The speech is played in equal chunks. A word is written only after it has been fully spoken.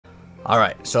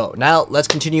Alright, so now let's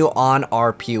continue on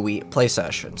our PoE play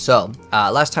session. So,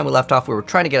 last time we left off, we were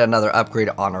trying to get another upgrade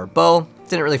on our bow.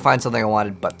 Didn't really find something I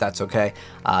wanted, but that's okay.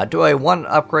 Do I want an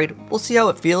upgrade? We'll see how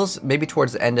it feels. Maybe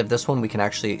towards the end of this one, we can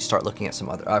actually start looking at some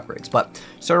other upgrades. But,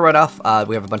 starting right off,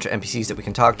 we have a bunch of NPCs that we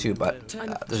can talk to, but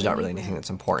there's not really anything that's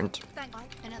important.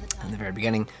 In the very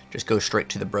beginning, just go straight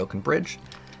to the broken bridge.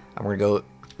 And we're going to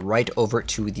go right over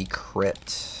to the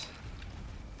Crypt.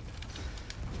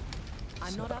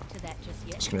 I'm not up to that just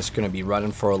yet. Just going to be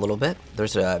running for a little bit.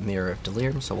 There's a Mirror of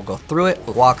Delirium, so we'll go through it,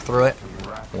 we'll walk through it,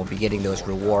 and we'll be getting those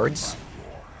rewards.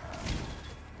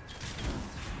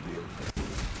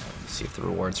 See if the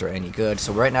rewards are any good.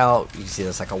 So right now, you can see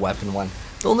there's like a weapon one.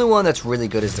 The only one that's really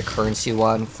good is the currency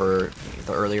one for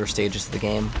the earlier stages of the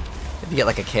game. If you get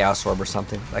like a Chaos Orb or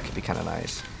something, that could be kind of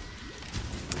nice.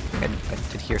 I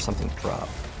did hear something drop.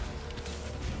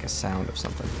 Like a sound of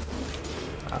something.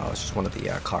 Oh, it's just one of the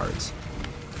cards.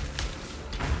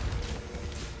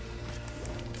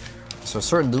 So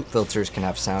certain loot filters can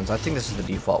have sounds. I think this is the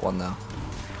default one though.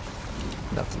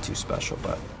 Nothing too special,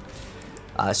 but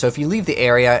so if you leave the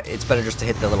area, it's better just to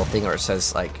hit the little thing where it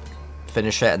says like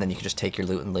finish it, and then you can just take your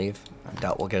loot and leave. I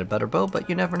doubt we'll get a better bow, but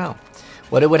you never know.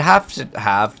 What it would have to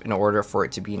have in order for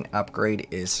it to be an upgrade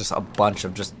is just a bunch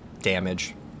of just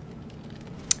damage.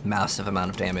 Massive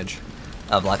amount of damage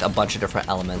of like a bunch of different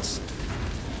elements.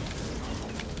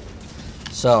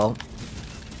 So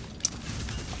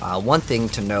one thing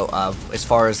to note of as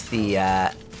far as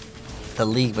the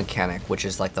league mechanic, which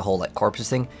is like the whole like corpses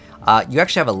thing, you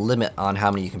actually have a limit on how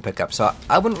many you can pick up. So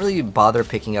I wouldn't really bother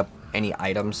picking up any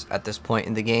items at this point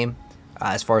in the game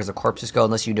as far as the corpses go,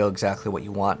 unless you know exactly what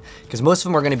you want, because most of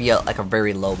them are going to be like a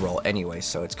very low roll anyway,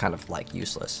 so it's kind of like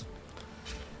useless.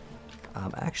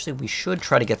 Actually, we should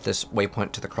try to get this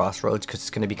waypoint to the crossroads, because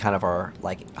it's going to be kind of our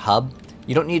like hub.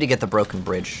 You don't need to get the broken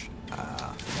bridge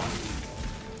one,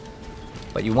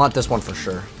 but you want this one for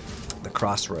sure, the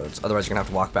crossroads. Otherwise, you're gonna have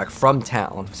to walk back from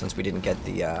town since we didn't get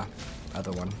the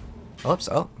other one. Oops!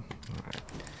 Oh,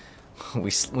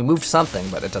 we moved something,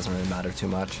 but it doesn't really matter too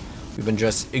much. We've been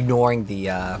just ignoring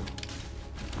the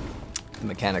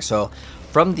mechanics. So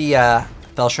from the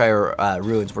Felshire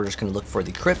ruins, we're just gonna look for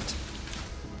the Crypt.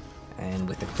 And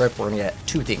with the Crypt, we're going to get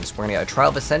two things. We're going to get a Trial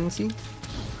of Ascendancy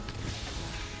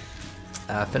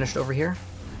finished over here.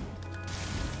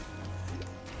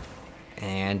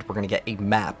 And we're going to get a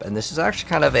map. And this is actually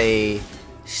kind of a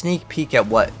sneak peek at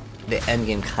what the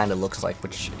endgame kind of looks like,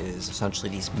 which is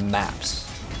essentially these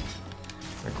maps.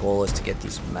 Our goal is to get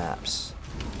these maps.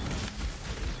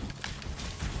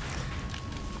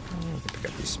 You can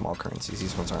pick up these small currencies.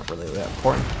 These ones aren't really that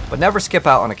important. But never skip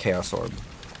out on a Chaos Orb.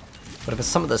 But if it's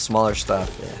some of the smaller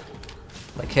stuff, yeah,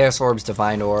 like Chaos Orbs,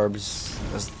 Divine Orbs,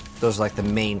 those are like the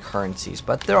main currencies.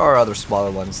 But there are other smaller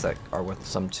ones that are worth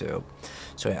some too.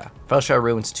 So yeah, Felshire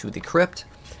Ruins to the Crypt.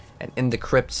 And in the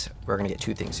Crypt, we're going to get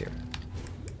two things here.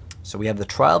 So we have the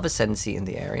Trial of Ascendancy in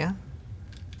the area.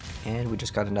 And we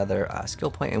just got another skill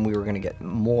point, and we were going to get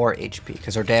more HP,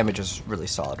 because our damage is really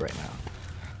solid right now.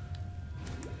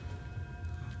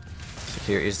 So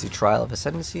here is the Trial of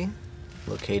Ascendancy,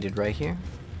 located right here.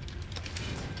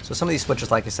 So some of these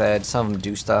switches, like I said, some of them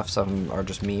do stuff, some of them are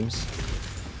just memes.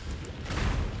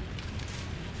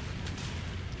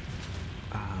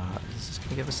 Is this going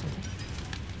to give us something?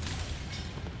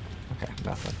 Okay,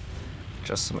 nothing.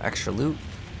 Just some extra loot.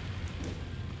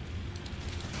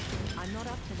 I'm not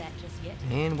up to that just yet.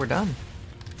 And we're done.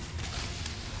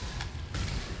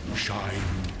 Shine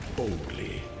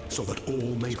boldly, so that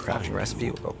all may Crafting find recipe,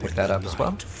 you we'll go pick when that the up as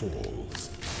well. night falls.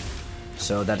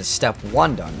 So that is step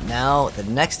one done. Now the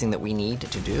next thing that we need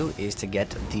to do is to get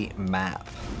the map.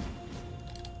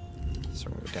 So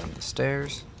we're going to go down the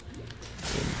stairs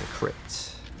in the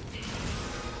Crypt.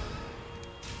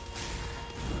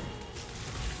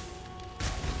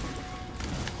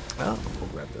 Well, we'll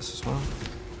grab this as well.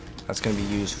 That's going to be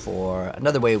used for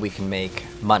another way we can make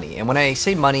money. And when I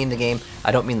say money in the game,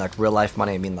 I don't mean like real life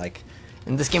money. I mean like,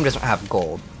 and this game doesn't have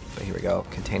gold. But here we go,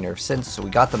 Container of Sins. So we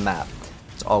got the map.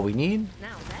 That's all we need.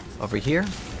 Over here.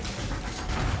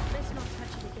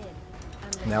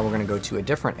 Now we're going to go to a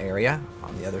different area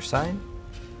on the other side.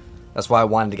 That's why I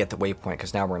wanted to get the waypoint,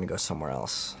 because now we're going to go somewhere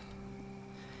else.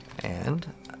 And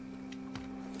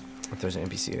if there's an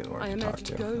NPC or to talk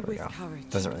to, there we go.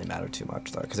 Doesn't really matter too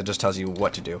much though, because it just tells you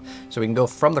what to do. So we can go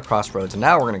from the crossroads, and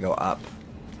now we're going to go up.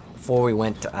 Before we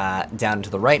went down to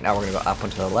the right, now we're going to go up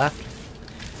and to the left.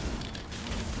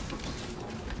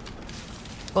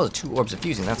 Oh, the 2 orbs of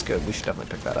fusing, that's good. We should definitely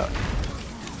pick that up.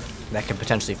 That can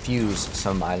potentially fuse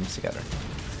some items together.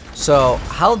 So,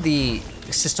 how the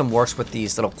system works with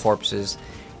these little corpses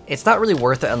It's not really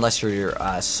worth it unless you're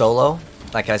solo,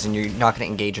 like as in you're not going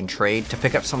to engage in trade, to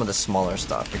pick up some of the smaller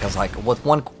stuff, because like with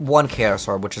one Chaos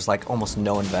Orb, which is like almost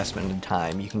no investment in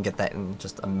time, you can get that in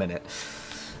just a minute.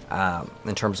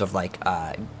 In terms of like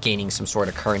gaining some sort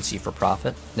of currency for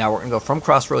profit. Now we're gonna go from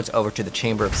Crossroads over to the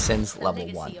Chamber of Sins level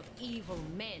 1. Of evil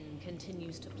men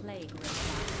continues to plague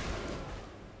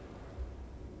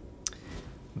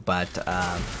But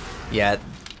yeah,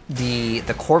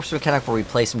 the corpse mechanic where we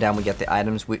place them down, we get the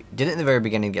items. We did it in the very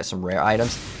beginning to get some rare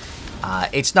items.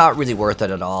 It's not really worth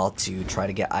it at all to try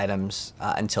to get items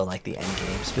until like the end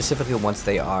game, specifically once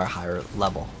they are higher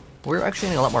level. We're actually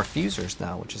getting a lot more fusers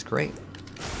now, which is great.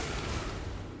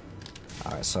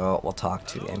 Alright, so we'll talk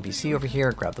to the NPC over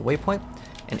here, grab the waypoint,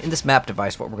 and in this map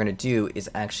device what we're going to do is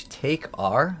actually take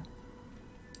our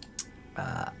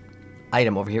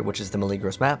item over here, which is the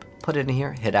Maligros map, put it in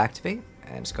here, hit activate,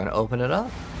 and it's going to open it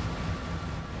up.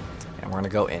 And we're going to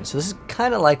go in. So this is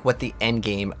kind of like what the end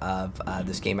game of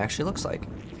this game actually looks like.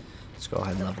 Let's go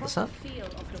ahead and level this up.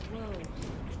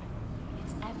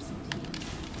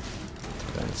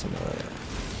 Then some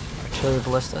artillery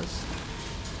ballistas.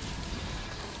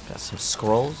 Got some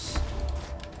scrolls.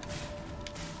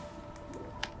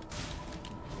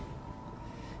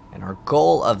 And our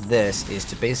goal of this is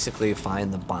to basically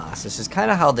find the boss. This is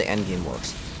kind of how the end game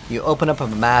works. You open up a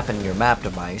map in your map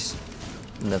device,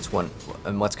 and that's when.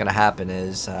 And what's going to happen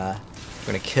is we're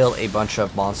going to kill a bunch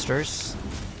of monsters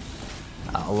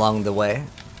along the way,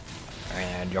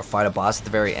 and you'll fight a boss at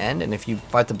the very end. And if you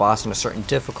fight the boss in a certain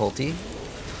difficulty,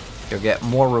 you'll get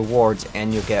more rewards,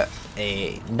 and you'll get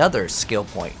another skill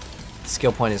point.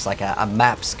 Skill point is like a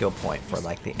map skill point for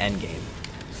like the end game.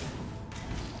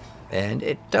 And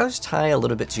it does tie a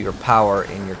little bit to your power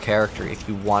in your character if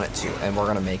you want it to, and we're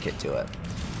going to make it do it.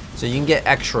 So you can get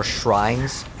extra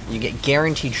shrines. You get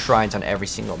guaranteed shrines on every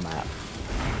single map.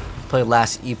 Play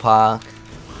Last Epoch,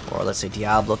 or let's say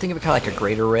Diablo. Think of it kind of like a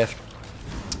Greater Rift.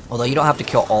 Although you don't have to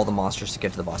kill all the monsters to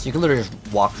get to the boss. You can literally just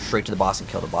walk straight to the boss and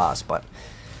kill the boss, but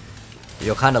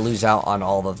you'll kind of lose out on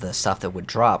all of the stuff that would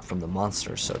drop from the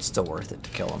monsters, so it's still worth it to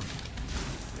kill them.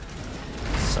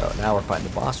 So now we're fighting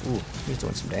the boss. Ooh, he's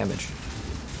doing some damage.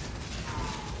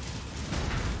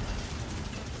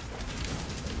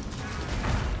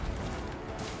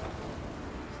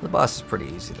 The boss is pretty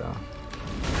easy though.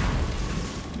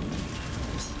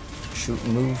 Shoot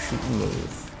and move, shoot and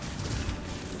move.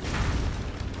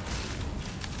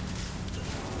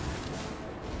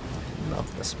 Melt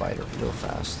the spider real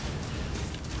fast.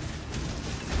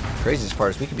 The craziest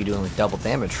part is we could be doing like double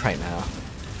damage right now.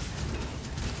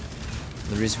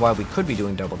 The reason why we could be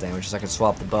doing double damage is I could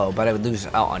swap the bow, but I would lose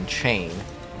out on chain.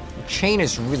 Chain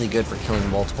is really good for killing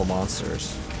multiple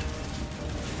monsters.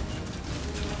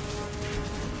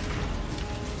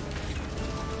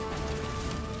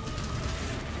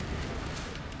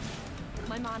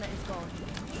 My mana is gone.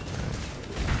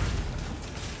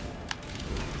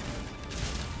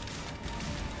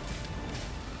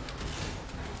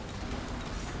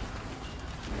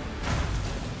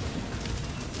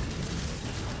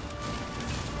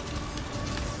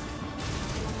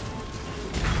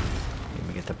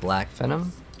 Black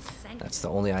Venom. That's the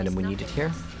only item we needed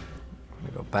here. I'm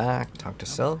gonna go back, talk to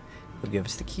Syl. He'll give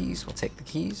us the keys. We'll take the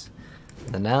keys.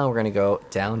 And then now we're gonna go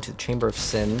down to the Chamber of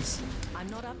Sins.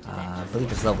 I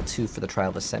believe it's level 2 for the Trial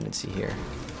of Ascendancy here.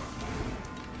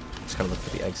 Just gotta look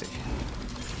for the exit.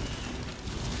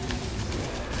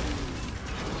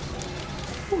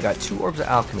 Ooh, we got 2 Orbs of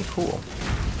Alchemy. Cool.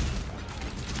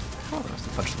 Oh, that's a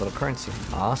bunch of little currency.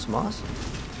 Awesome, awesome.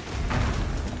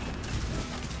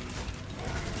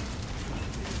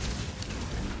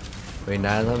 We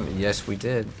nine of them? Yes, we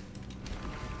did.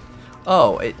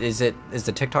 Oh, is the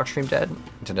TikTok stream dead?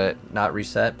 Did it not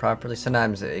reset properly?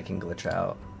 Sometimes it can glitch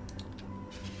out.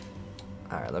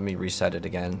 Alright, let me reset it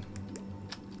again.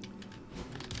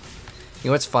 You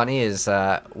know what's funny is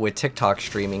with TikTok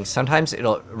streaming, sometimes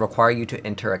it'll require you to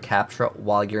enter a CAPTCHA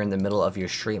while you're in the middle of your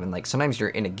stream. And like sometimes you're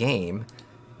in a game,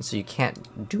 so you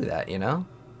can't do that, you know?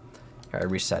 Here, I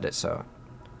reset it, so.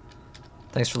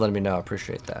 Thanks for letting me know. I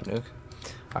appreciate that, Nuke.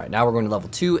 Alright, now we're going to level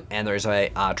 2, and there's a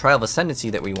Trial of Ascendancy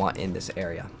that we want in this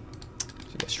area.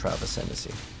 So yes, Trial of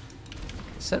Ascendancy.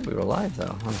 It said we were live,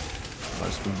 though. Huh?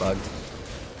 Must be bugged.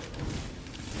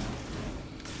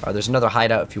 Alright, there's another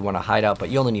hideout if you want a hideout, but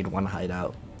you only need one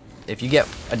hideout. If you get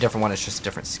a different one, it's just a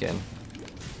different skin.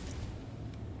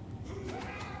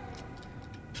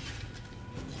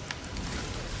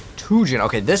 Tujin.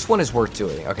 Okay, this one is worth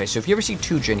doing. Okay, so if you ever see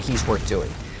Tujin, he's worth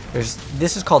doing.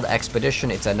 This is called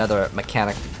Expedition. It's another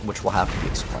mechanic which will have to be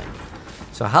explained.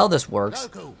 So how this works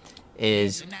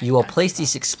is you will place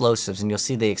these explosives and you'll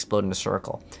see they explode in a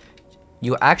circle.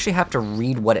 You actually have to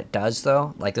read what it does,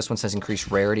 though. Like this one says increase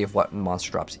rarity of what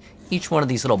monster drops. Each one of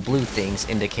these little blue things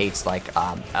indicates like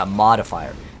a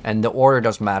modifier, and the order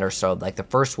doesn't matter. So like the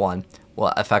first one will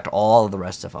affect all of the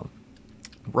rest of them.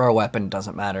 Rare weapon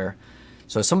doesn't matter.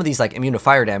 So some of these like immune to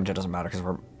fire damage, it doesn't matter because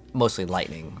we're mostly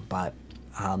lightning. But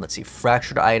let's see,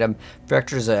 fractured item.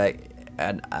 Fractured is a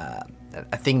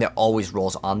thing that always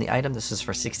rolls on the item. This is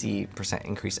for 60%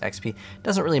 increased XP.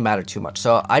 Doesn't really matter too much.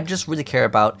 So I just really care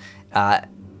about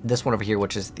this one over here,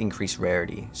 which is the increased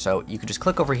rarity. So you could just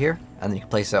click over here and then you can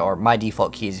place it, or my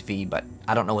default key is V, but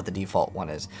I don't know what the default one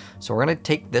is. So we're going to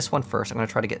take this one first. I'm going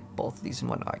to try to get both of these in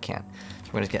one. No, I can't.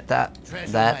 So we're going to get that,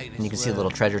 and you can see the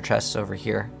little treasure chests over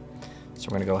here. So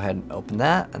we're going to go ahead and open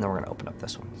that, and then we're going to open up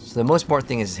this one. So the most important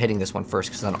thing is hitting this one first,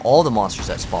 because then all the monsters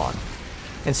that spawn.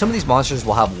 And some of these monsters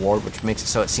will have ward, which makes it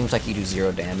so it seems like you do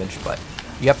 0 damage, but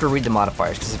you have to read the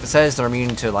modifiers, because if it says they're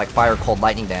immune to like fire, cold,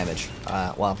 lightning damage,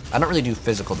 well, I don't really do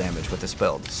physical damage with this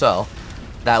build, so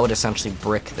that would essentially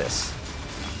brick this.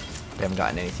 We haven't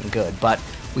gotten anything good, but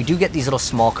we do get these little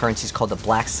small currencies called the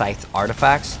Black Scythe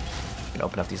artifacts. You can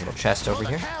open up these little chests over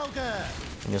here,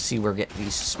 and you'll see we're getting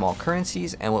these small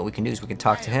currencies, and what we can do is we can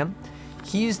talk to him.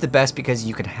 He's the best because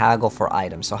you can haggle for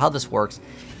items. So how this works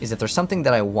is if there's something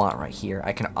that I want right here,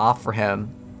 I can offer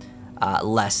him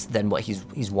less than what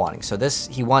he's wanting. So this,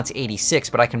 he wants 86,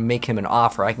 but I can make him an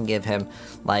offer. I can give him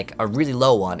like a really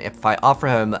low one. If I offer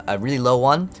him a really low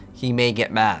one, he may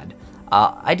get mad.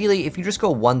 Ideally, if you just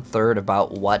go 1/3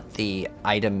 about what the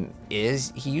item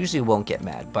is, he usually won't get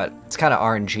mad, but it's kind of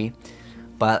RNG.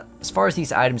 But as far as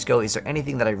these items go, is there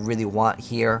anything that I really want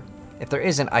here? If there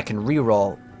isn't, I can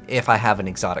reroll if I have an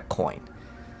exotic coin.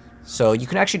 So you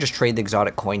can actually just trade the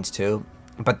exotic coins too,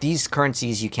 but these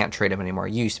currencies you can't trade them anymore.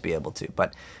 You used to be able to,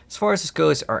 but as far as this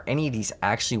goes, are any of these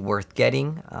actually worth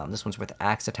getting? This one's with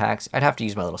axe attacks. I'd have to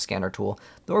use my little scanner tool.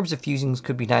 The orbs of fusings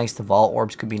could be nice, the vault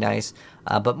orbs could be nice,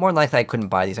 but more than likely I couldn't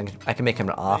buy these. I can make him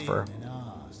an offer.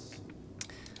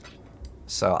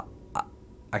 So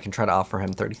I can try to offer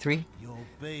him 33.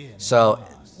 So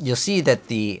you'll see that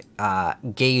the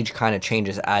gauge kind of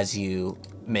changes as you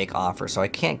make offers. So I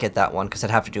can't get that one because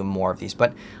I'd have to do more of these.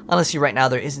 But honestly, right now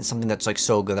there isn't something that's like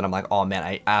so good that I'm like, oh man,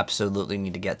 I absolutely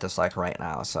need to get this like right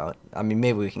now. So I mean,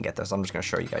 maybe we can get this. I'm just gonna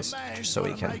show you guys just so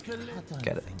we can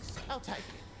get it.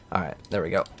 All right, there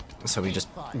we go. So we just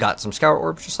got some scour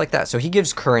orbs just like that. So he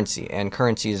gives currency, and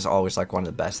currency is always like one of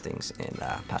the best things in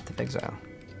Path of Exile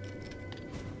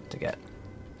to get.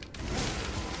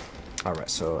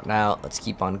 Alright, so now let's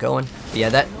keep on going. But yeah,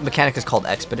 that mechanic is called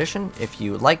Expedition. If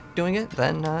you like doing it,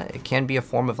 then it can be a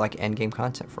form of like endgame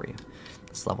content for you.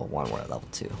 It's level 1, we're at level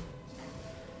 2.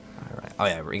 Alright, oh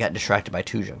yeah, we got distracted by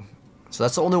Tujin. So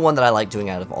that's the only one that I like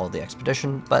doing out of all the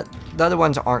Expedition, but the other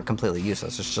ones aren't completely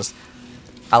useless. It's just,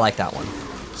 I like that one.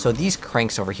 So these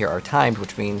cranks over here are timed,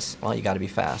 which means, well, you gotta be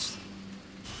fast.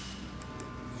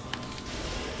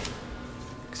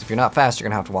 Because if you're not fast, you're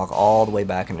gonna have to walk all the way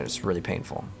back, and it's really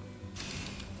painful.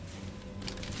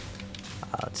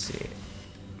 Let's see.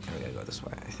 We gotta go this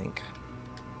way, I think.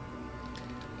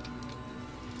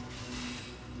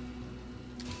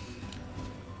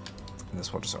 And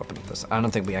this will just open up this. I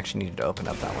don't think we actually needed to open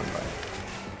up that one, but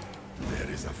there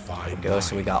is a fine there we go.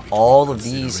 So we got all of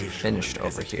these finished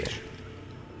over here.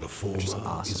 The former which is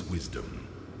awesome. is wisdom,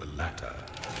 the latter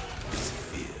is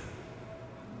fear.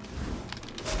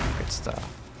 Good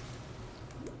stuff.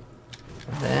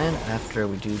 And then after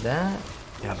we do that,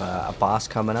 we have a boss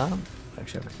coming up.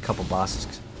 Actually, have a couple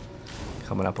bosses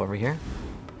coming up over here.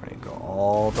 We're going to go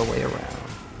all the way around.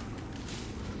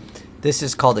 This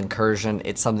is called Incursion.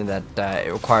 It's something that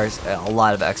it requires a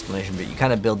lot of explanation, but you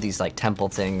kind of build these like temple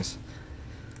things.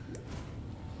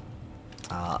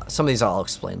 Some of these I'll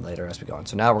explain later as we go on.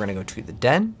 So now we're going to go to the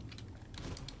den.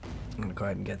 I'm going to go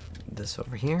ahead and get this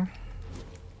over here.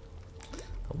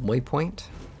 A waypoint.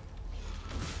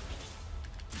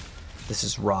 This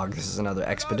is ROG. This is another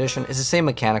expedition. It's the same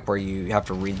mechanic where you have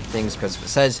to read things, because if it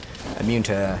says immune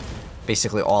to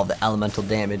basically all the elemental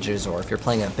damages, or if you're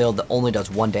playing a build that only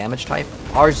does one damage type,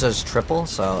 ours does triple,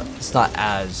 so it's not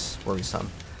as worrisome.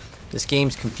 This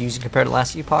game's confusing compared to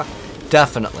last epoch,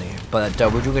 definitely, but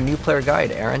we're doing a new player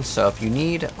guide, Aaron, so if you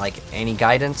need like any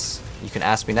guidance, you can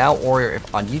ask me now, or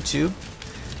if on YouTube,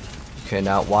 you can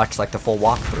watch like the full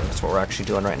walkthrough. That's what we're actually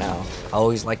doing right now. I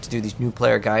always like to do these new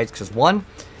player guides because one,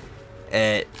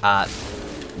 it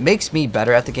makes me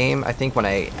better at the game, I think, when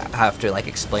I have to like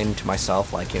explain to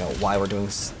myself like, you know, why we're doing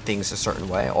things a certain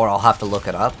way, or I'll have to look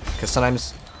it up, because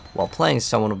sometimes while playing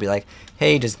someone will be like,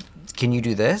 hey, can you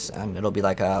do this? And it'll be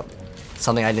like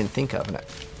something I didn't think of, and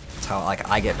that's how like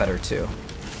I get better too.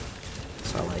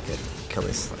 So I like it. Kill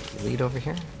this like elite over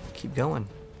here. keep going.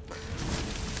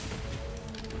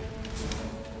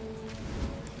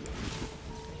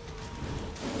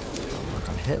 Work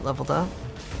on hit leveled up.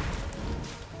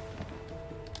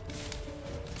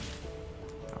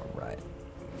 Alright.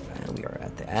 And we are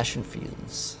at the Ashen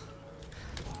Fields.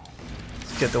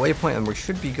 Let's get the waypoint, and we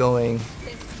should be going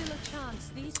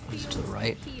to the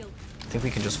right. I think we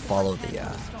can just follow the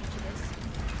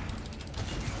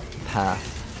path.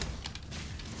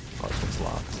 Oh, this one's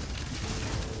locked.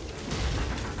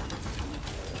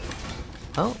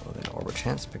 Oh, an Orb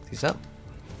Chance. Pick these up.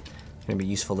 It's going to be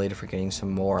useful later for getting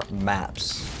some more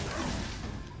maps.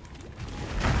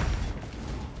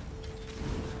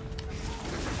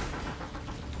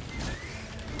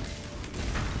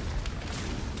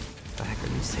 What the heck are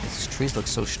these things? These trees look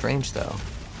so strange, though.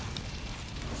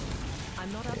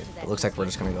 Okay, it looks like we're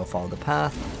just going to go follow the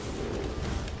path.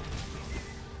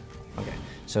 Okay,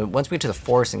 so once we get to the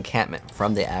forest encampment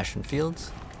from the Ashen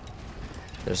Fields,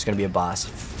 there's going to be a boss.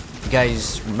 If you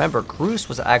guys remember, Groose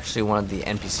was actually one of the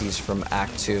NPCs from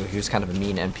Act 2. He was kind of a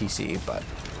mean NPC, but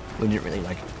we didn't really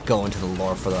like go into the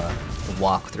lore for the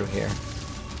walkthrough here.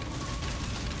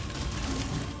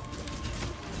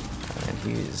 And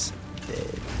he's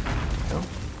dead. No?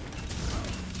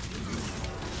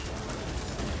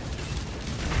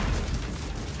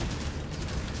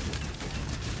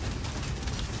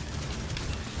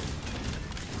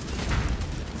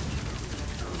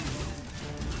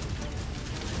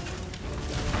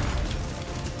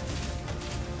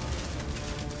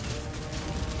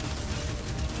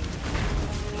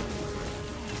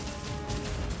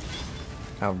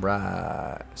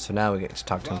 Alright, so now we get to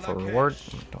talk to him for a reward.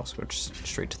 Also go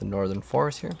straight to the northern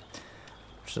forest here,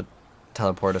 which will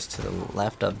teleport us to the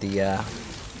left of the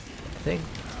thing.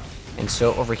 And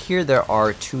so over here there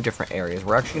are two different areas.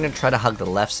 We're actually going to try to hug the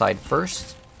left side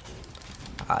first.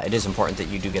 It is important that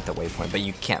you do get the waypoint, but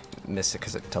you can't miss it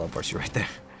because it teleports you right there.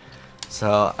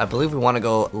 So I believe we want to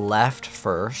go left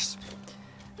first.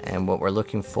 And what we're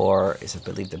looking for is, I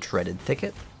believe, the dreaded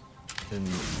thicket. And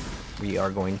we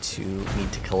are going to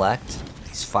need to collect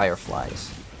these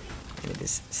Fireflies. And it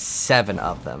is 7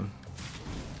 of them.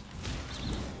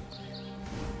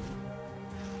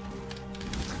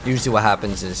 Usually what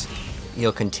happens is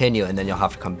you'll continue and then you'll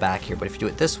have to come back here. But if you do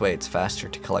it this way, it's faster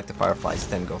to collect the Fireflies,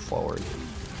 then go forward.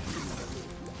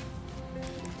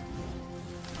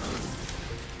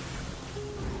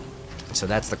 So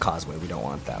that's the causeway. We don't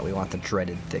want that. We want the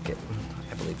dreaded thicket,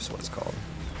 I believe is what it's called.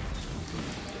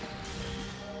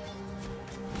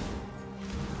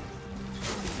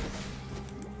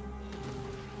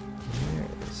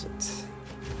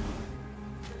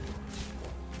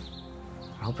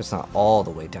 I hope it's not all the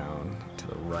way down to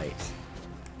the right.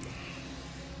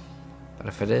 But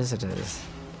if it is, it is.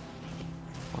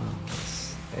 Well,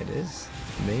 it is.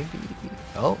 Maybe.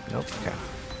 Oh, nope. Okay.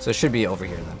 So it should be over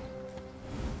here then.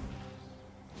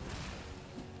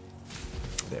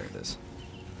 There it is.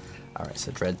 Alright,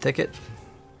 so Dread Thicket.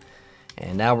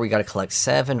 And now we gotta collect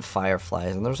 7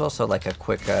 Fireflies. And there's also like a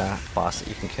quick boss that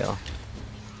you can kill.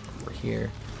 Over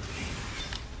here.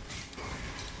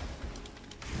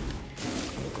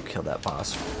 Kill that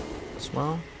boss as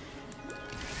well.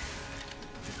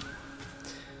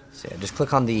 So yeah, just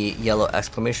click on the yellow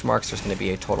exclamation marks. There's going to be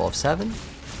a total of 7.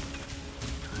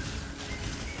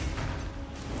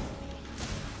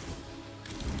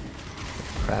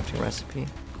 Crafting recipe.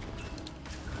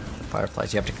 The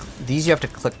Fireflies. You have to. These you have to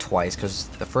click twice because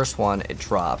the first one it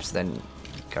drops. Then you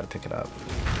got to pick it up.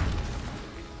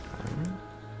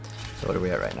 So what are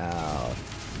we at right now?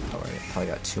 Oh, we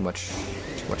probably got too much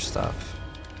stuff.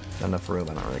 Not enough room.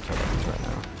 I don't really care about these right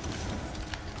now.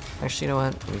 Actually, you know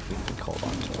what? We can hold on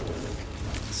to it.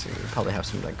 Let's see. We probably have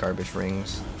some like garbage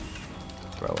rings.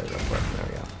 Throw away real quick. There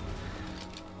we go.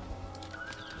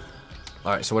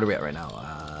 All right. So what are we at right now?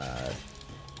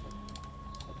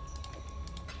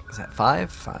 Is that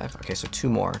 5? 5. Okay. So 2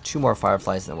 more. 2 more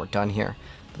Fireflies, and then we're done here.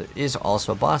 But there is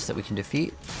also a boss that we can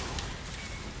defeat.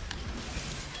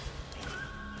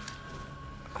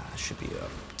 Should be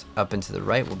up and to the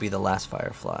right will be the last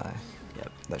Firefly.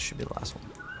 Yep, that should be the last one.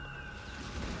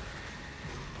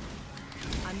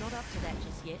 I'm not up to that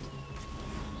just yet.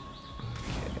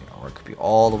 Okay, or it could be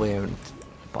all the way in the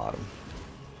bottom.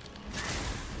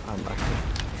 Unlucky.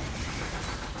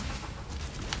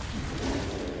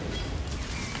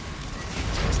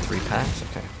 So that's 3 packs.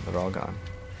 Okay, they're all gone.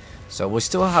 So we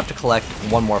still have to collect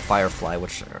 1 more Firefly,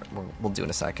 which we'll do in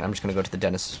a second. I'm just going to go to the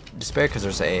Den of Despair because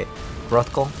there's a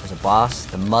Gruthkul, there's a boss,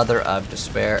 the Mother of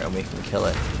Despair, and we can kill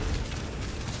it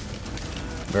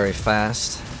very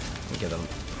fast and get a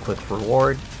quick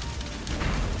reward.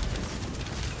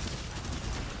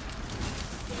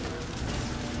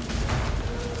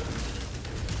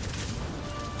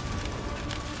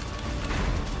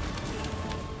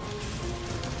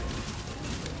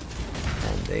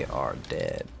 they are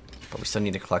dead. But we still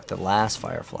need to collect the last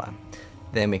Firefly.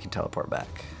 Then we can teleport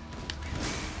back.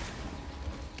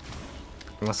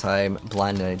 Unless I'm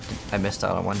blind and I missed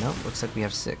out on one. Nope, looks like we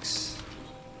have 6.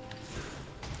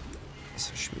 So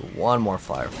there should be one more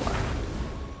Firefly.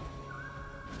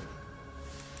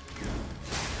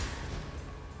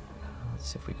 Let's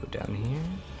see if we go down here.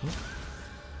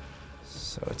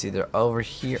 So it's either over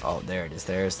here. Oh, there it is.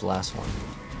 There's the last one.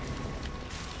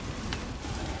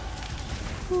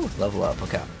 Whew, level up.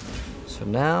 Okay. So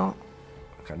now,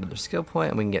 got another skill point,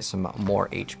 and we can get some more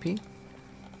HP.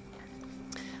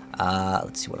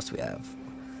 Let's see what else we have.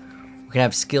 We can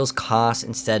have skills cost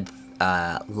instead,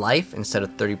 life instead of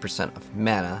 30% of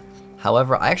mana.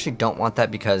 However, I actually don't want that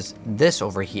because this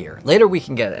over here, later we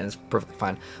can get it and it's perfectly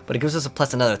fine, but it gives us a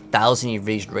plus another 1000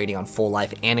 evasion rating on full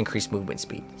life and increased movement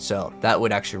speed. So that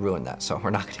would actually ruin that, so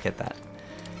we're not going to get that.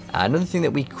 Another thing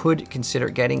that we could consider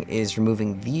getting is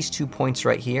removing these 2 points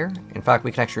right here. In fact,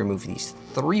 we can actually remove these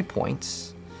 3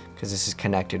 points because this is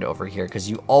connected over here, because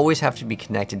you always have to be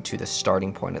connected to the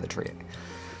starting point of the tree.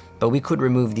 But we could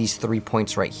remove these 3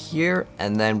 points right here,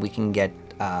 and then we can get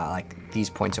like these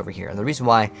points over here. And the reason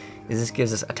why is this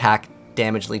gives us attack,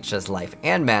 damage, leeches, life,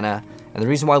 and mana. And the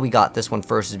reason why we got this one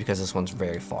first is because this one's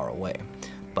very far away.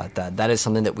 But that is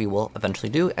something that we will eventually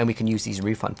do, and we can use these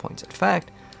refund points. In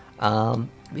fact,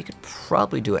 we could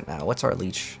probably do it now. What's our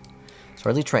leech? So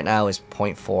our leech right now is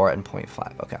 0.4 and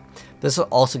 0.5. Okay. This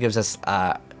also gives us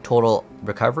total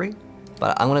recovery,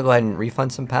 but I'm going to go ahead and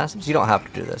refund some passives. You don't have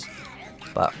to do this,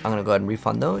 but I'm going to go ahead and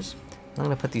refund those. I'm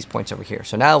going to put these points over here.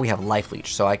 So now we have life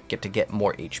leech, so I get to get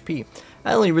more HP.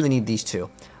 I only really need these 2.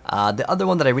 The other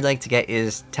one that I really like to get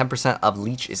is 10% of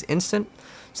leech is instant.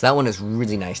 So that one is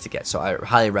really nice to get. So I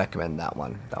highly recommend that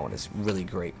one. That one is really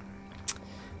great.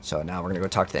 So now we're going to go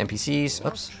talk to the NPCs.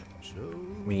 Oops.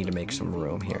 We need to make some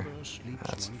room here.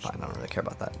 That's fine. I don't really care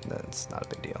about that. That's not a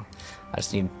big deal. I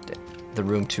just need the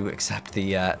room to accept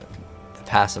the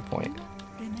passive point.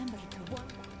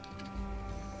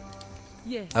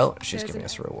 Oh, she's giving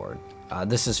us a reward.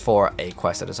 This is for a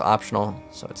quest that is optional,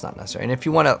 so it's not necessary. And if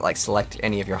you want to like select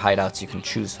any of your hideouts, you can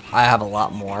choose. I have a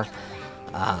lot more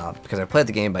because I played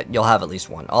the game, but you'll have at least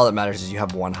one. All that matters is you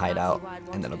have one hideout,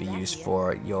 and that'll be used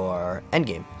for your end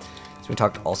game. So we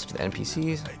talked also to the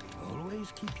NPCs,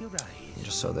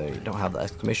 just so they don't have the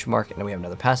exclamation mark. And then we have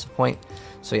another passive point.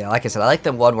 So yeah, like I said, I like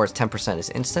the one where it's 10% is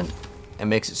instant. It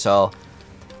makes it so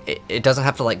it doesn't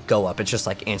have to like go up. It's just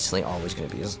like instantly always going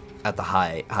to be at the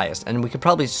highest. And we could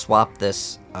probably swap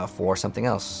this for something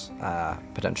else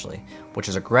potentially, which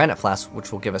is a granite flask,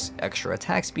 which will give us extra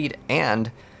attack speed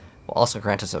and will also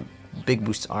grant us a big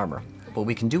boost to armor. What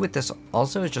we can do with this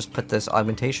also is just put this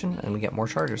augmentation and we get more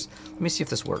chargers. Let me see if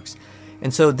this works.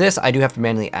 And so this I do have to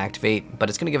manually activate, but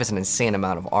it's going to give us an insane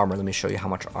amount of armor. Let me show you how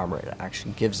much armor it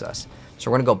actually gives us. So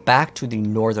we're going to go back to the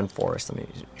northern forest. Let me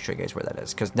show you guys where that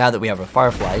is, because now that we have our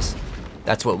Fireflies,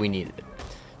 that's what we needed.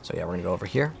 So yeah, we're going to go over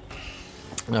here,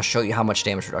 and I'll show you how much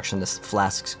damage reduction this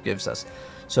flask gives us.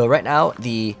 So right now,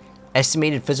 the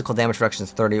estimated physical damage reduction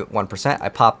is 31%. I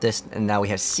popped this, and now we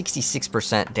have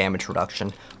 66% damage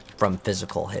reduction from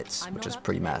physical hits, which is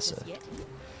pretty massive.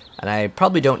 And I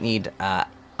probably don't need a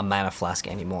mana flask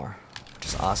anymore, which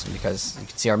is awesome, because you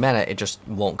can see our mana, it just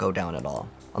won't go down at all,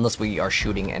 unless we are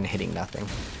shooting and hitting nothing,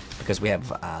 because we have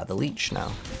the leech now,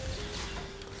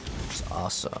 which is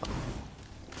awesome.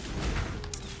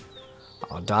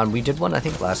 Oh, Don, we did one I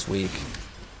think last week.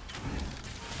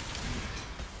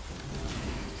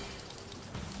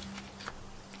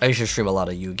 I used to stream a lot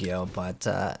of Yu-Gi-Oh, but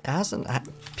it hasn't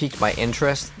piqued my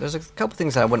interest. There's a couple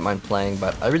things that I wouldn't mind playing,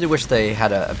 but I really wish they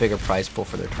had a bigger prize pool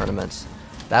for their tournaments.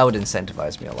 That would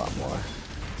incentivize me a lot more.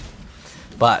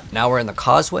 But now we're in the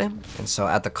Causeway, and so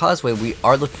at the Causeway we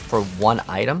are looking for one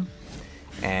item,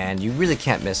 and you really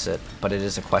can't miss it, but it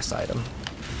is a quest item.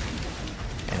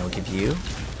 And it'll give you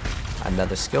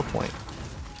another skill point,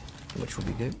 which will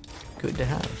be good to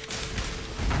have.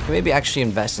 You can maybe actually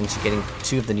invest into getting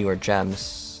 2 of the newer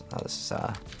gems. This is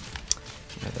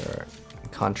another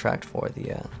contract for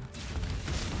the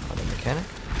other mechanic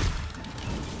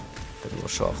that we will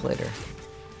show off later.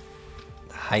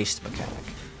 The heist mechanic.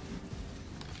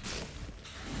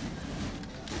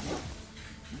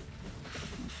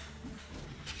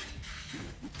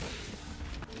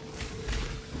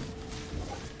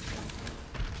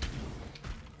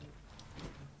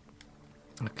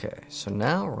 Okay, so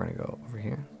now we're gonna go over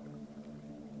here.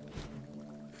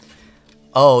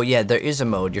 Oh yeah, there is a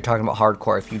mode. You're talking about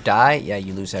hardcore. If you die, yeah,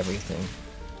 you lose everything.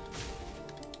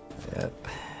 Yep.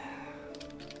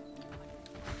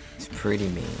 It's pretty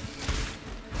mean.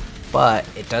 But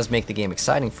it does make the game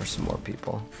exciting for some more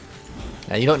people.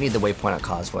 Now you don't need the waypoint on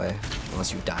Causeway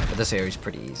unless you die, but this area is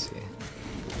pretty easy.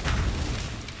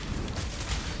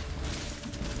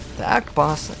 The Act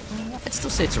boss, I'd still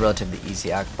say it's a relatively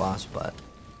easy Act boss, but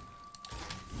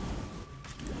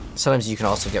sometimes you can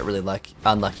also get really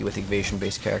unlucky with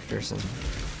evasion-based characters and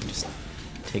just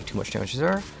take too much damage.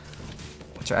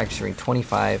 What's our accuracy rating?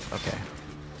 25. Okay,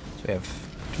 so we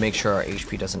have to make sure our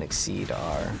HP doesn't exceed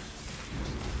our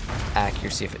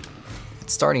accuracy. If it's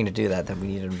starting to do that, then we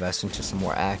need to invest into some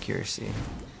more accuracy.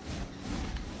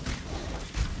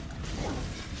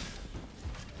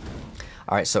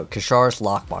 Alright, so Kishara's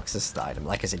lockbox, this is the item.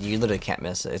 Like I said, you literally can't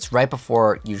miss it. It's right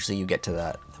before usually you get to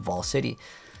the Vol City.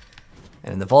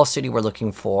 And in the Vol City, we're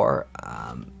looking for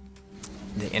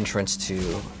the entrance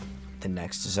to the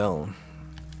next zone.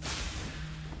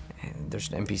 And there's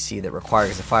an NPC that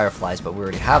requires the Fireflies, but we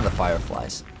already have the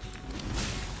Fireflies.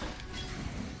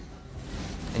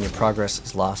 And your progress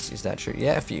is lost. Is that true?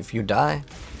 Yeah, if you die,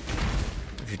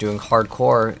 if you're doing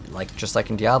hardcore, just like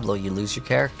in Diablo, you lose your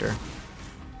character.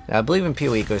 Now, I believe in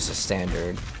PoE it goes to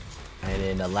standard, and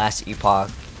in the last epoch,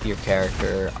 your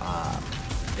character,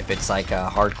 if it's like a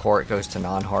hardcore, it goes to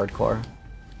non-hardcore.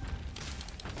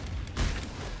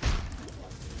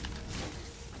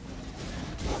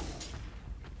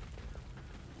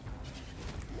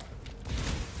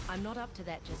 I'm not up to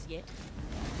that just yet.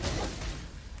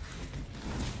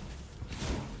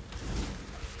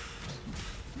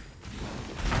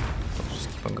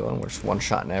 Just keep on going. We're just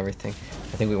one-shotting everything.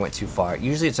 I think we went too far.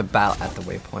 Usually it's about at the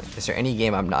waypoint. Is there any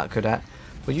game I'm not good at?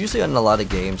 But usually on a lot of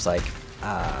games,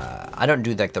 I don't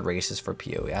do the races for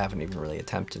PoE. I haven't even really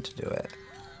attempted to do it.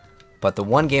 But the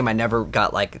one game I never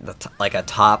got a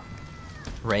top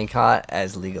rank on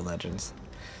as League of Legends.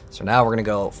 So now we're gonna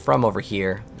go from over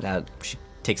here. Now she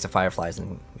takes the Fireflies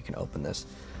and we can open this.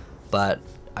 But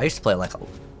I used to play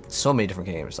so many different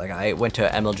games. I went to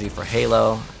MLG for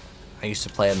Halo. I used to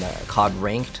play in the COD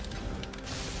ranked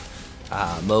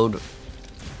mode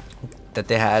that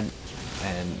they had,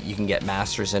 and you can get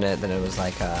masters in it. Then it was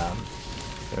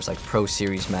there's Pro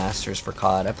Series Masters for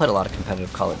COD. I played a lot of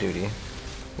competitive Call of Duty,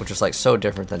 which was so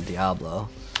different than Diablo.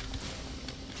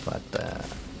 But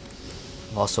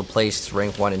I've also placed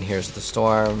rank 1 in Here's the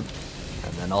Storm,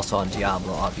 and then also on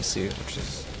Diablo, obviously, which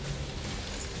is,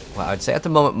 well, I would say at the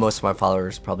moment most of my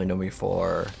followers probably know me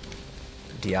for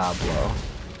Diablo.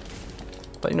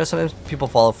 But sometimes people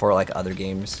follow for other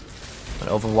games. On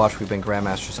Overwatch, we've been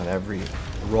Grandmasters on every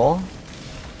role.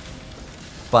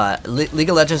 But League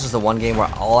of Legends is the one game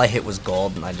where all I hit was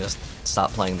gold, and I just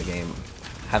stopped playing the game.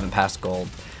 Haven't passed gold.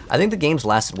 I think the game's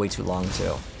lasted way too long,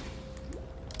 too.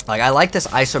 I like this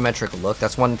isometric look.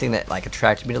 That's one thing that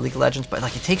attracted me to League of Legends, but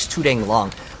it takes too dang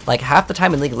long. Half the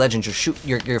time in League of Legends,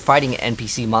 you're fighting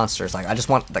NPC monsters. I just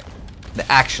want the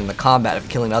action, the combat of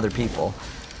killing other people.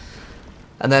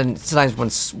 And then sometimes when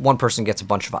one person gets a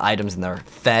bunch of items and they're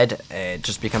fed, it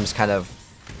just becomes kind of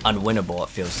unwinnable, it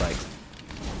feels like.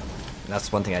 And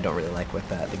that's one thing I don't really like with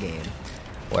the game,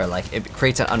 where it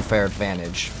creates an unfair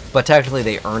advantage. But technically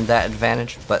they earned that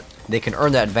advantage, but they can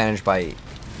earn that advantage by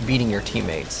beating your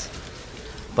teammates.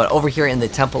 But over here in the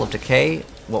Temple of Decay,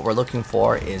 what we're looking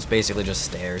for is basically just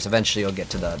stairs. Eventually you'll get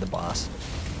to the boss.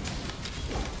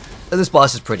 And this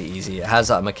boss is pretty easy. It has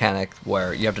a mechanic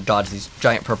where you have to dodge these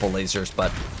giant purple lasers,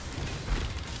 but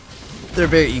they're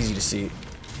very easy to see.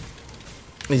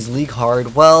 Is League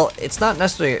hard? Well, it's not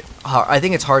necessarily hard. I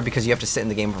think it's hard because you have to sit in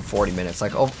the game for 40 minutes.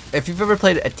 If you've ever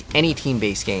played any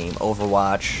team-based game,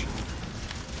 Overwatch,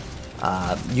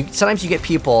 sometimes you get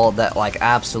people that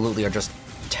absolutely are just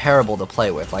terrible to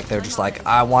play with. They're just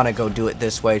I want to go do it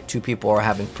this way. Two people are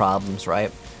having problems,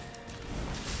 right?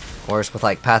 Whereas with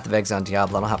Path of Exile and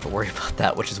Diablo, I don't have to worry about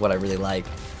that, which is what I really like.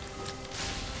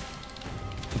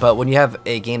 But when you have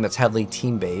a game that's heavily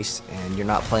team-based and you're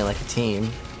not playing like a team,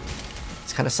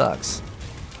 it kind of sucks.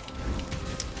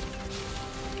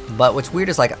 But what's weird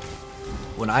is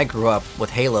when I grew up with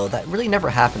Halo, that really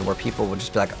never happened where people would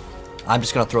just be I'm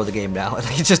just gonna throw the game now.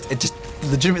 It just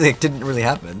legitimately didn't really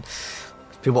happen.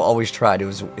 People always tried.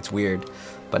 It's weird.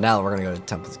 But now we're gonna go to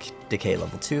Temple of Decay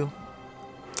level 2.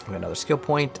 We got another skill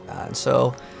point, and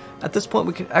so at this point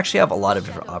we can actually have a lot of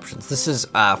different options. This is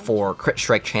for crit,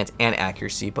 strike, chance, and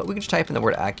accuracy, but we can just type in the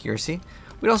word accuracy.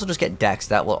 We'd also just get dex.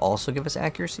 That will also give us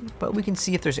accuracy, but we can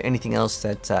see if there's anything else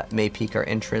that may pique our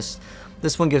interest.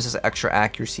 This one gives us extra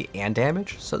accuracy and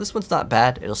damage, so this one's not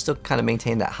bad. It'll still kind of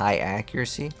maintain that high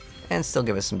accuracy and still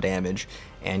give us some damage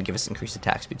and give us increased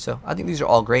attack speed. So I think these are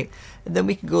all great. And then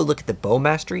we can go look at the bow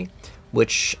mastery,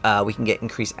 which we can get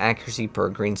increased accuracy per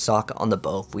green sock on the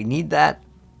bow if we need that.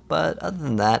 But other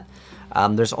than that,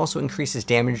 There's also increases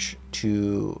damage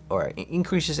to, or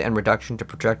increases and reduction to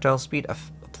projectile speed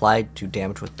applied to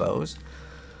damage with bows.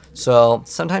 So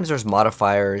sometimes there's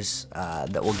modifiers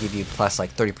that will give you plus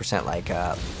like 30% like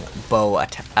bow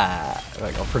like a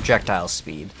projectile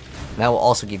speed. And that will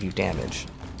also give you damage.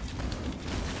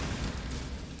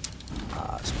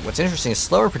 So what's interesting is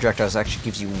slower projectiles actually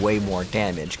gives you way more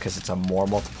damage because it's a more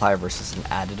multiplier versus an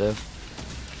additive.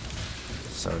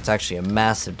 So it's actually a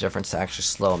massive difference to actually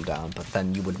slow them down. But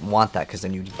then you wouldn't want that because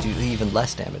then you'd do even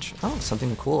less damage. Oh,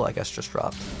 something cool I guess just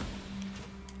dropped.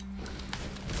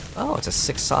 Oh, it's a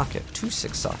 6-socket. 2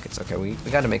 6-sockets. Okay, we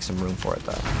got to make some room for it,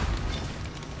 though.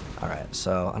 Alright,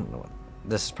 so, I don't know what...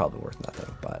 This is probably worth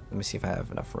nothing, but let me see if I have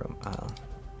enough room. I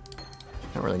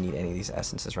don't really need any of these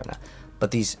essences right now.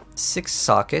 But these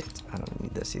 6-socket... I don't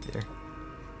need this either.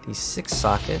 These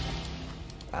 6-socket...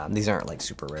 these aren't, like,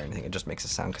 super rare or anything. It just makes a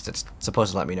sound because it's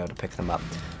supposed to let me know to pick them up.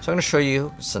 So I'm going to show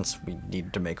you, since we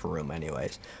need to make room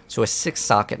anyways. So a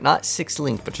 6-socket, not 6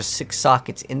 link, but just 6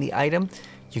 sockets in the item.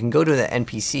 You can go to the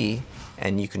NPC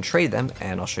and you can trade them,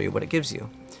 and I'll show you what it gives you.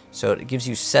 So it gives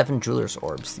you 7 Jeweler's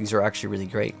Orbs. These are actually really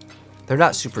great. They're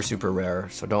not super rare,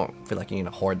 so don't feel like you need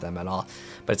to hoard them at all.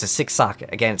 But it's a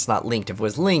 6-socket. Again, it's not linked. If it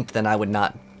was linked, then I would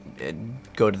not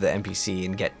go to the NPC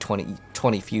and get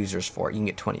 20 fusers for it. You can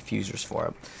get 20 fusers for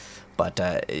it. But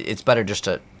it's better just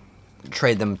to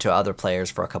trade them to other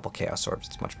players for a couple Chaos Orbs.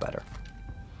 It's much better.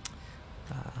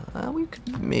 We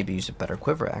could maybe use a better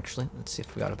quiver, actually. Let's see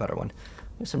if we got a better one.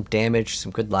 Some damage,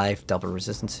 some good life, double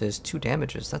resistances, 2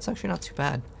 damages. That's actually not too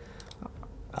bad.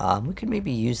 We could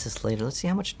maybe use this later. Let's see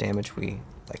how much damage we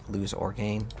like lose or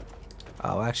gain.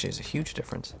 Oh, actually, it's a huge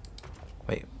difference.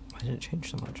 Wait, why did it change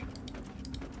so much?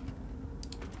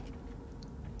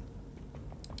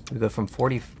 We go from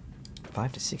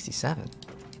 45 to 67.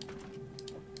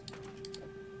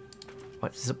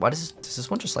 What is it? Why does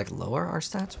this one just like lower our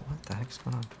stats? What the heck's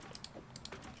going on?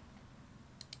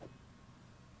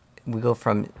 We go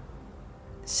from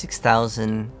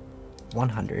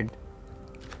 6,100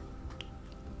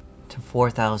 to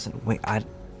 4,000. Wait,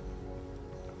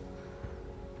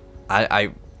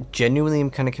 I genuinely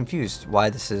am kind of confused why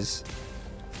this is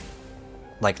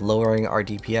like lowering our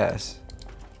DPS.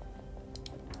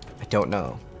 I don't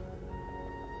know.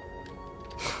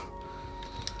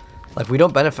 Like we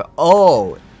don't benefit.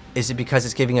 Oh, is it because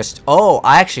it's giving us... Oh,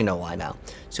 I actually know why now.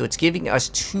 So it's giving us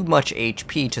too much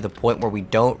HP to the point where we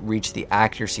don't reach the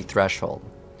accuracy threshold.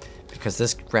 Because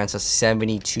this grants us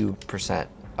 72%,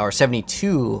 or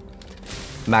 72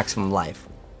 maximum life.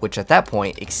 Which at that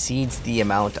point exceeds the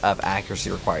amount of accuracy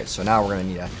required. So now we're going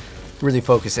to need to really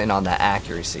focus in on that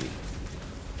accuracy.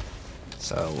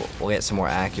 So we'll get some more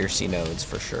accuracy nodes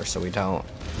for sure. So we don't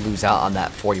lose out on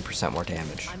that 40% more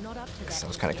damage. Because I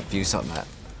was kind of confused on that.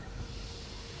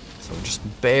 So just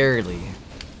barely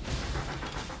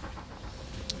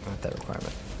met that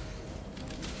requirement.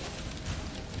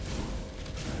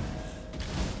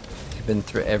 You've been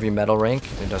through every medal rank.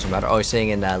 It doesn't matter. Oh, you're saying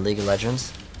in League of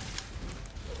Legends?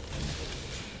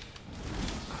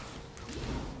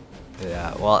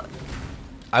 Yeah, well,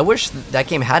 I wish that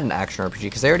game had an action RPG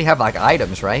because they already have like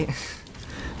items, right?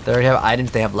 They already have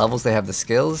items, they have levels, they have the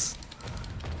skills.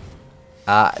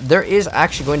 There is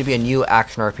actually going to be a new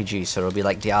action RPG, so it'll be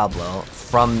like Diablo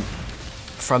from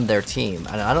their team,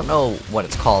 and I don't know what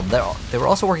it's called. They were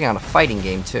also working on a fighting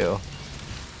game too.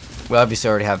 We obviously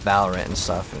already have Valorant and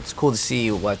stuff. And it's cool to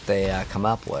see what they come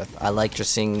up with. I like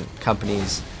just seeing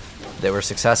companies that were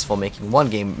successful making one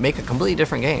game make a completely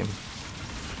different game.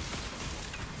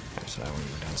 Okay, so now we're gonna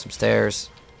go down some stairs.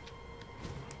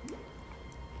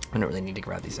 I don't really need to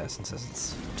grab these essences.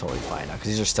 It's totally fine now because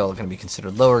these are still going to be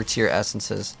considered lower tier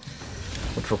essences,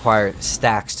 which require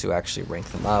stacks to actually rank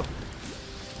them up.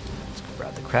 Let's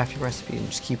grab the crafting recipe and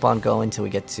just keep on going until we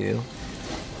get to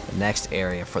the next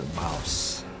area for the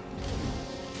boss.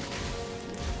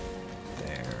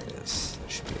 There it is. It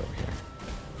should be over here.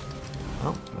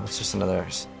 Oh, no, it's just another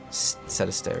set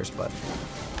of stairs, but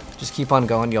just keep on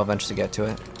going. You'll eventually get to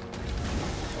it.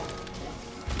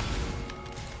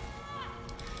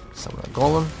 Summon a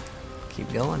golem.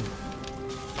 Keep going.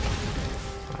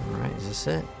 Alright, is this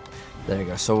it? There you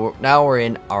go. So now we're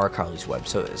in Carly's web.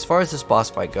 So as far as this boss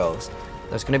fight goes,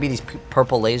 there's going to be these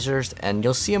purple lasers, and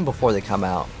you'll see them before they come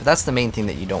out. But that's the main thing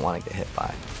that you don't want to get hit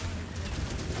by.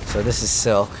 So this is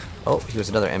Silk. Oh, he was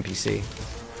another NPC.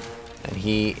 And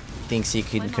he thinks he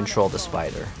can control the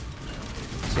spider.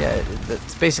 So yeah,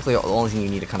 that's basically the only thing you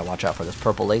need to kind of watch out for. Those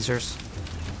purple lasers.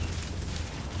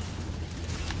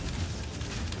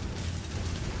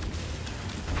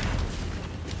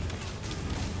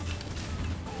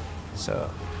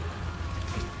 So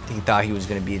he thought he was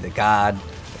going to be the god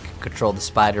control the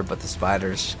spider, but the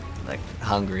spider's like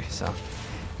hungry, so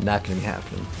not gonna be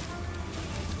happening.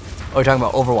 Oh, you're talking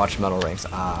about Overwatch medal ranks.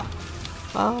 I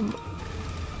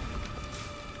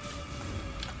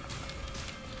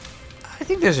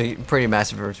think there's a pretty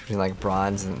massive difference between like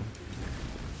bronze and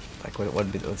like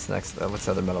what's next? What's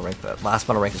the other medal rank? The last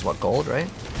medal rank is what, gold, right?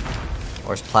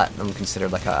 Or is platinum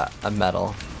considered like a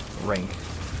medal rank?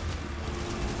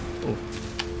 Ooh.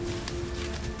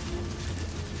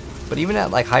 But even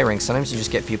at like high ranks, sometimes you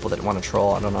just get people that want to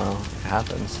troll. I don't know. It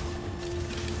happens.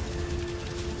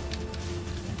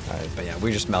 Alright, but yeah,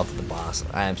 we just melted the boss.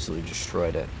 I absolutely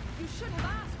destroyed it.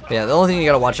 But yeah, the only thing you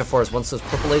gotta watch out for is once those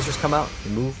purple lasers come out,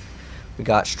 you move. We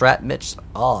got Strat Mitch.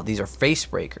 Oh, these are face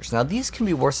breakers. Now these can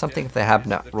be worth something if they happen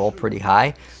to roll pretty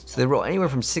high. So they roll anywhere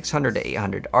from 600 to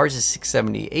 800. Ours is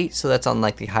 678, so that's on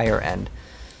like the higher end.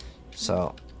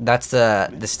 So that's the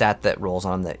stat that rolls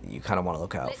on that you kind of want to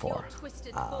look out for.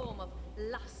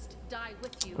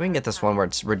 We can get this one where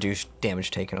it's reduced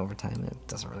damage taken over time. It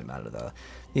doesn't really matter though.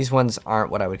 These ones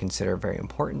aren't what I would consider very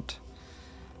important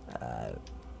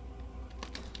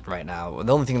right now.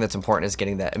 The only thing that's important is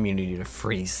getting that immunity to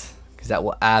freeze, because that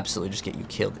will absolutely just get you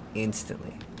killed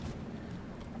instantly.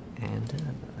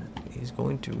 And he's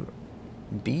going to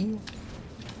be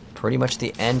pretty much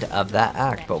the end of that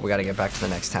act, but we got to get back to the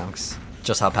next town, 'cause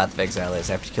just how Path of Exile is.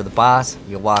 After you kill the boss,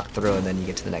 you walk through and then you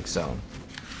get to the next zone.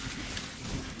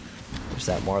 There's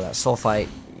that more of that soul fight.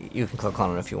 You can click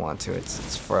on it if you want to.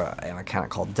 It's for a mechanic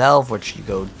called Delve, which you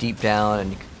go deep down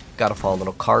and you gotta follow a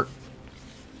little cart,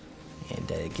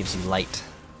 and it gives you light,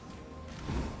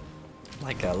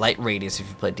 like a light radius. If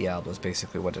you play Diablo, is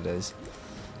basically what it is.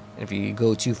 And if you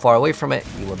go too far away from it,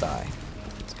 you will die.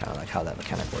 It's kind of like how that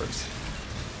mechanic works.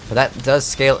 But that does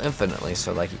scale infinitely,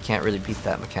 so like you can't really beat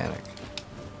that mechanic.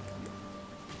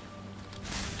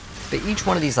 But each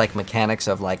one of these like mechanics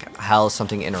of like how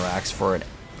something interacts for a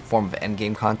form of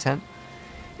endgame content,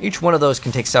 each one of those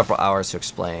can take several hours to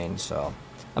explain. So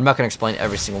I'm not going to explain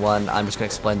every single one. I'm just going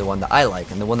to explain the one that I like.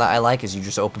 And the one that I like is you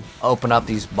just open up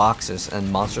these boxes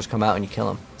and monsters come out and you kill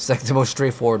them. It's like the most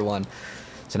straightforward one.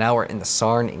 So now we're in the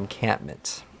Sarn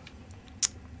encampment.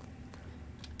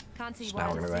 So now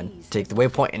we're going to go ahead and take the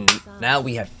waypoint, and now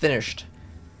we have finished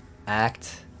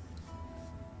Act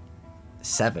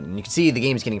 7. And you can see the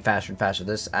game is getting faster and faster.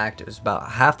 This act is about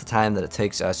half the time that it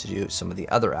takes us to do some of the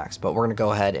other acts. But we're going to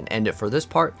go ahead and end it for this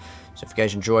part. So if you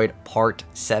guys enjoyed Part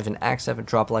 7, Act 7,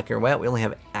 drop a like your way out. We only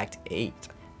have Act 8,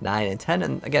 9, and 10.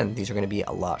 And again, these are going to be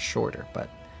a lot shorter. But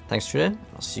thanks for tuning in.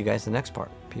 I'll see you guys in the next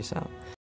part. Peace out.